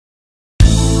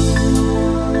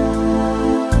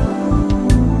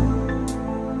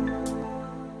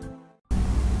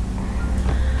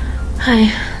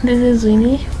Hi, this is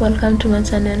Winnie. Welcome to my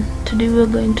channel. Today we're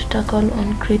going to tackle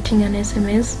on creating an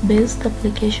SMS based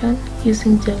application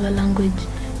using Java language.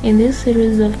 In this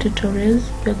series of tutorials,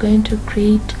 we're going to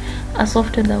create a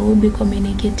software that will be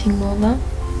communicating over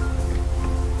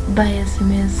by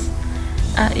SMS.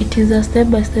 It is a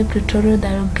step-by-step tutorial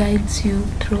that guides you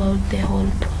throughout the whole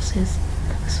process.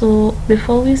 So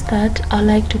before we start, I'd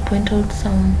like to point out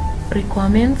some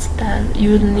requirements that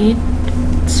you will need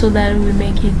so that we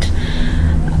make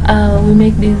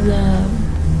this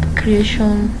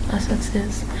creation a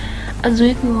success. As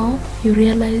we go, you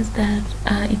realize that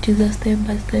it is a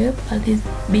step-by-step, but this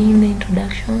being the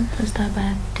introduction, we start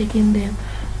by taking the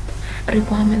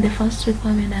first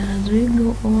requirement, and as we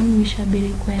go on we shall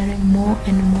be requiring more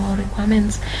and more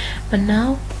requirements. But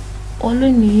now all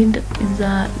we need is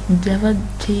a Java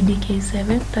JDK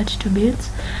 7 32 bits.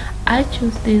 I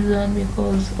choose this one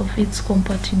because of its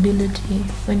compatibility.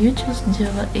 When you choose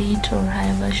Java 8 or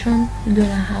higher version,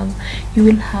 you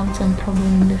will have some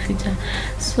problem in the future.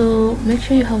 So make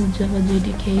sure you have Java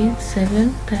JDK 7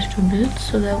 32 bits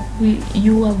so that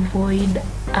you avoid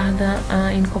other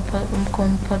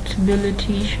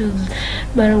incompatibility issues.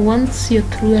 But once you're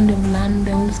through and you've learned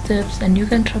the whole steps and you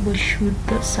can troubleshoot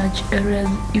such errors,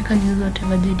 you can use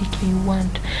whatever JDK you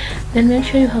want. Then make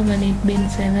sure you have an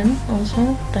Netbeans 7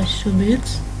 also, that's 2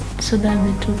 bits, so that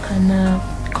the two can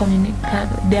communicate,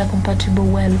 they are compatible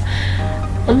well.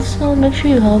 Also make sure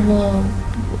you have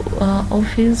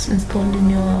Office installed in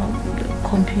your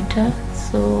computer.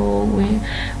 So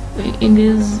in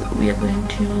this we are going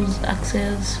to use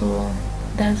Access, so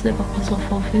that's the purpose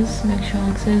of Office. Make sure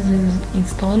Access is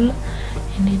installed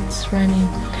and it's running.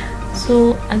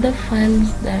 So other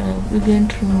files that we're going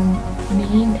to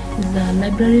need is the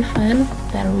library file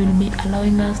that will be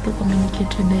allowing us to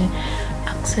communicate with the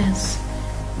Access.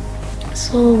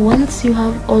 So once you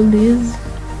have all these,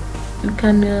 you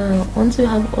can once you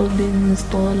have all these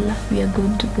installed, we are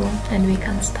good to go and we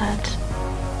can start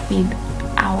with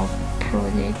our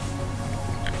project.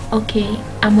 Okay,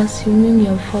 I'm assuming you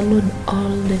have followed all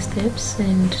the steps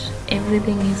and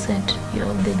everything is set. You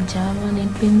have the Java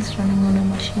Netbeans running on a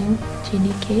machine,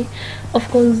 JDK. Of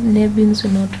course, Netbeans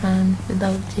will not run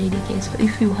without JDK. So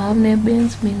if you have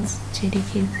Netbeans, means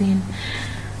JDK is in.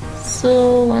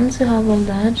 So once you have all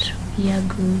that, we are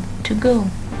good to go.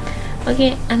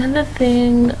 Okay, another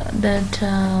thing that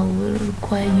will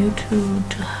require you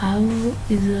to have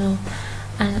is a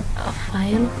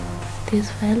file. This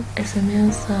file,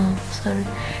 SMS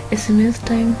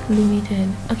time limited.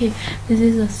 Okay, this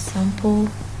is a sample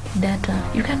data.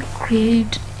 You can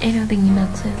create anything in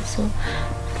Access. So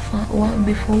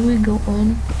before we go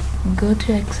on, go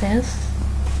to Access,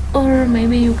 or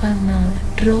maybe you can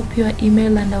drop your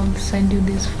email and I will send you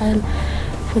this file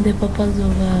for the purpose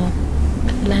of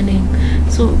learning.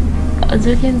 So as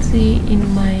you can see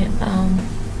in my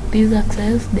this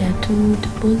Access, there are 2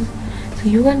 tables. So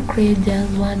you can create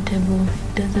just one table,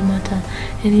 it doesn't matter,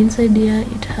 and inside here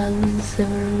it has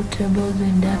several tables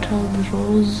and data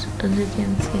rows. As you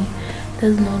can see,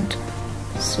 that's not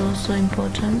so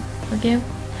important. Okay,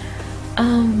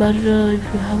 but if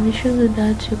you have issues with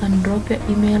that, you can drop your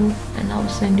email and I'll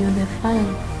send you the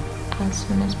file as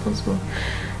soon as possible.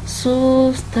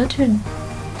 So start your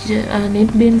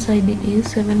Netbeans IDE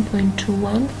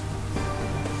 7.21.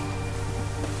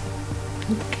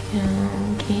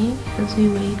 Okay, as we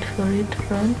wait for it to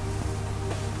run.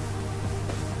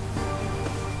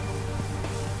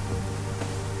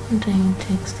 Sometimes it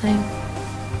takes time.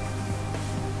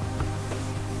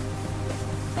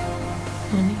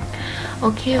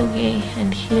 Okay,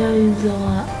 and here is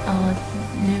our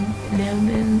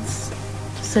Netbeans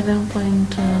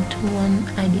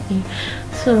 7.21 IDE.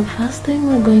 So the first thing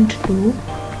we're going to do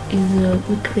is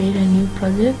we create a new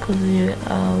project because we're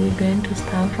going to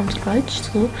start from scratch.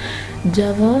 So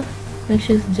Java, make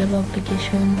sure it's Java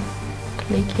application,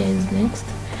 click here is next.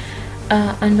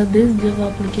 Under this Java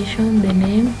application, the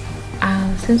name,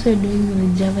 since we're doing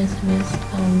with Java SMS,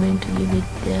 I'm going to give it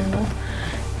Java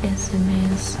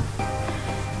SMS.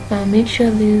 Make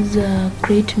sure this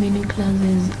create menu class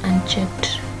is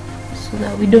unchecked, so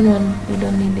that we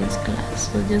don't need this class.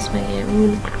 So just make it, we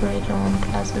will create our own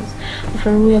classes.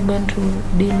 After we are going to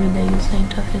deal with the user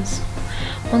interface.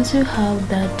 Once you have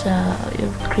that,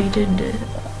 you've created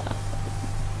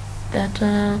that,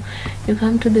 you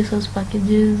come to the source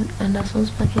packages, and the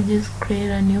source packages create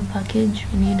a new package.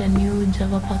 We need a new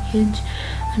Java package.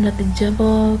 Under the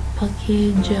Java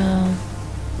package,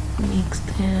 mixed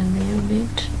here a little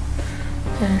bit.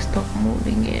 Stop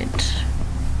moving it.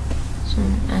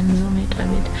 And zoom it a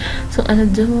bit. So under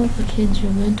Java package,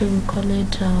 we're going to call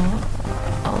it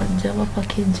our Java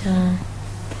package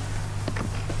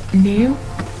name.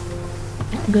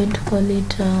 I'm going to call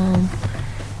it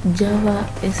Java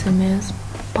SMS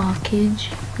package,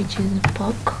 which is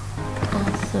pack.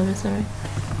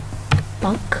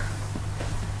 Pack.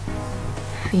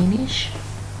 Finish.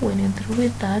 When you're through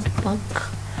with that pack,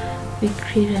 we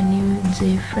create a new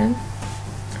Jframe.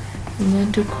 I'm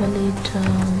going to call it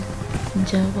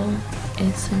Java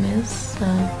SMS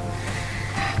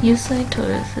user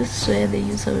interface. This is where the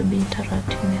user will be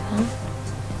interacting with them,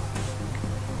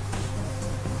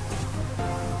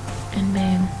 and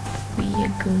then we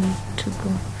are good to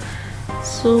go.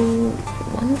 So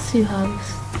once you have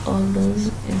all those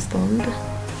installed,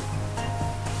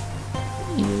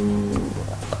 you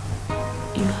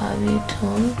have it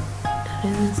all that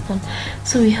is installed.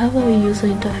 So we have our user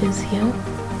interface here.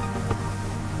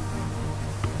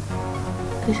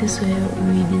 This is where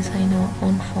we design our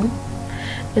own form.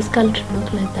 Basically to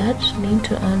look like that, we need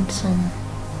to add some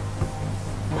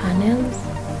panels.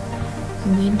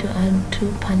 I'm going to add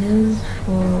 2 panels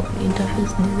for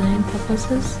interface design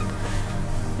purposes.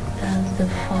 That's the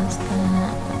first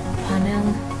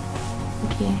panel.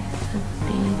 Okay, that's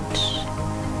it.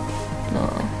 No,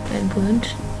 we're good.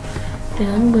 Then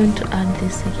I'm going to add the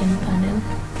second panel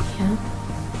here.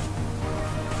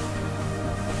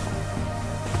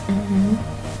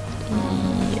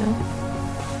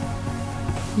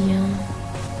 Yeah,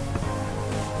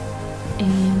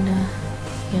 and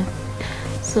yeah.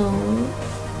 So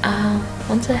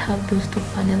once I have those 2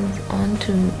 panels on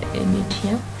to edit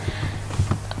here,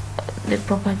 the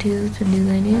properties to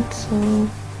design it. So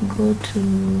go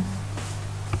to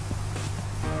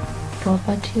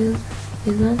properties,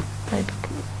 design, right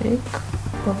click,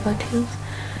 properties,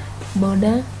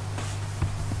 border,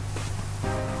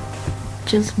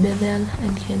 choose bevel,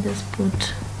 and here just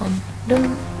put on.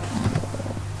 Don't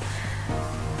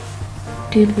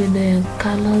deal with the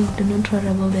colors, do not worry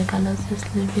about the colors,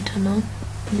 just leave it alone,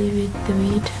 leave it the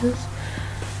way it is.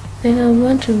 Then I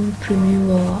want to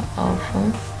preview our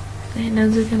form, and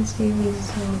as you can see,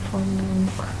 this form,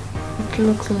 it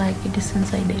looks like it is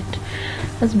inside it.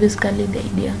 That's basically the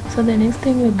idea. So the next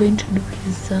thing we're going to do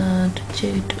is to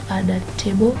add a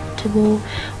table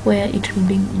where it will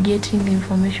be getting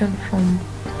information from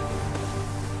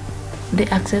the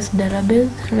access database.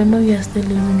 Remember, we are still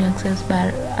using access,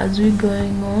 but as we're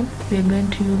going on, we are going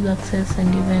to use access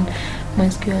and even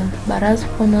MySQL. But as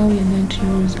for now, we are going to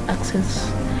use access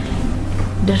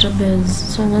database.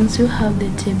 So once you have the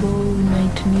table, we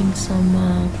might need some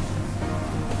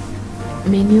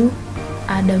menu.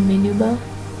 Add a menu bar.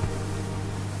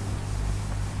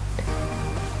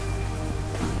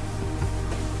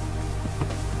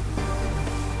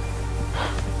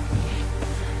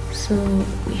 So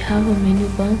we have a menu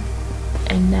bar,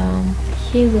 and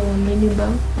here's our menu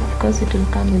bar. Of course, it will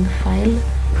come in file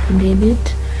and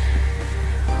edit.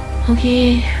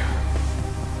 Okay,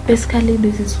 basically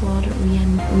this is what we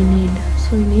need.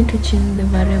 So we need to change the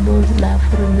variables, like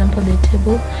for example the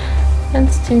table.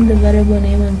 Let's change the variable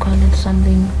name and call it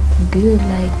something good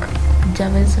like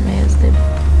Java SMS table.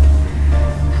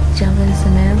 Java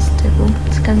SMS table.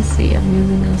 As you can see, I'm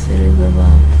using a series of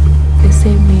the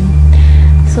same name.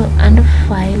 So under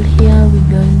file here, we're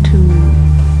going to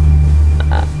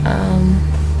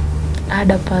add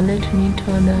a palette. We need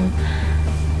to add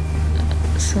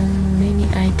some many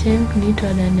items. We need to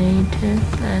add an item,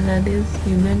 and this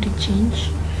we're going to change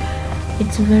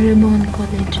its variable and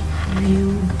call it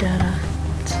view data.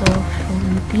 So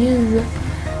from these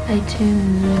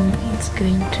items, when it's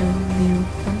going to view,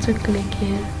 once you click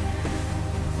here,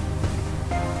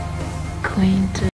 going to